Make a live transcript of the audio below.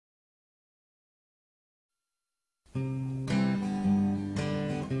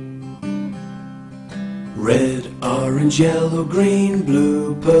Red, orange, yellow, green,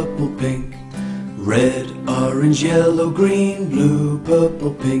 blue, purple, pink. Red, orange, yellow, green, blue,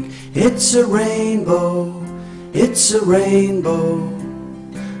 purple, pink. It's a rainbow, it's a rainbow,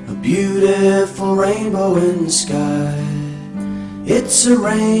 a beautiful rainbow in the sky. It's a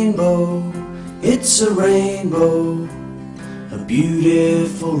rainbow, it's a rainbow, a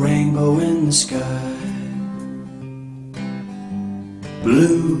beautiful rainbow in the sky.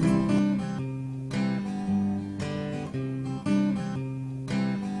 Blue,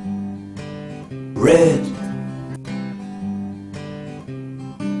 red,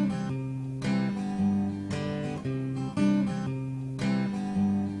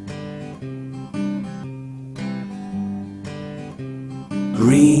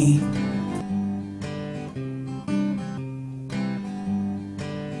 green,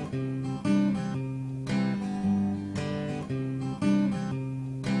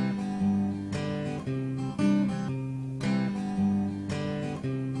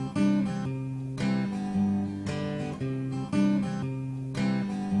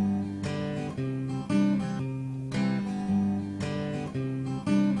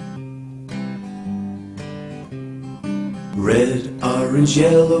 red, orange,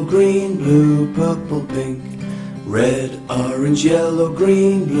 yellow, green, blue, purple, pink. Red, orange, yellow,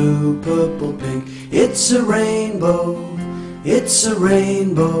 green, blue, purple, pink. It's a rainbow, it's a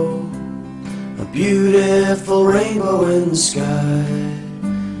rainbow, a beautiful rainbow in the sky.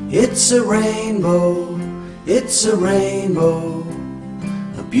 It's a rainbow, it's a rainbow,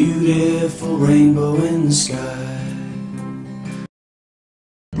 a beautiful rainbow in the sky.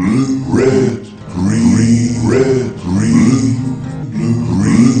 Blue, red, green, red, green, blue,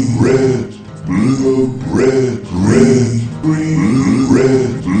 green, red, blue, red, red, green,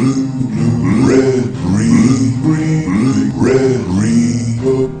 red, blue, blue, red, green, green, red,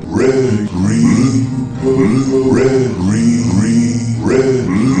 green, red, green, blue, red, green, green, red,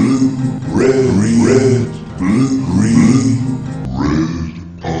 blue, red, red, blue, green, red,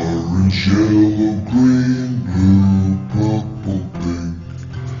 orange, yellow, green, blue, purple, pink.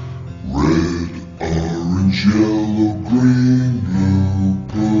 Red, orange, yellow, green, blue,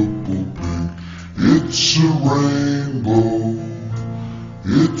 purple, pink. It's a rainbow,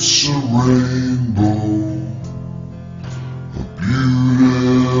 it's a rainbow, a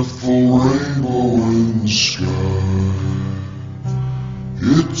beautiful rainbow in the sky.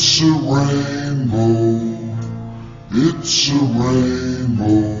 It's a rainbow, it's a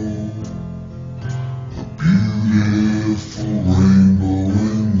rainbow, a beautiful rainbow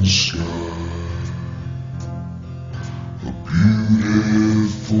in the sky. A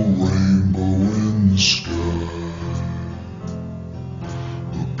beautiful rainbow in the sky.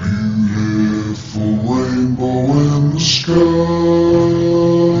 A beautiful rainbow in the sky.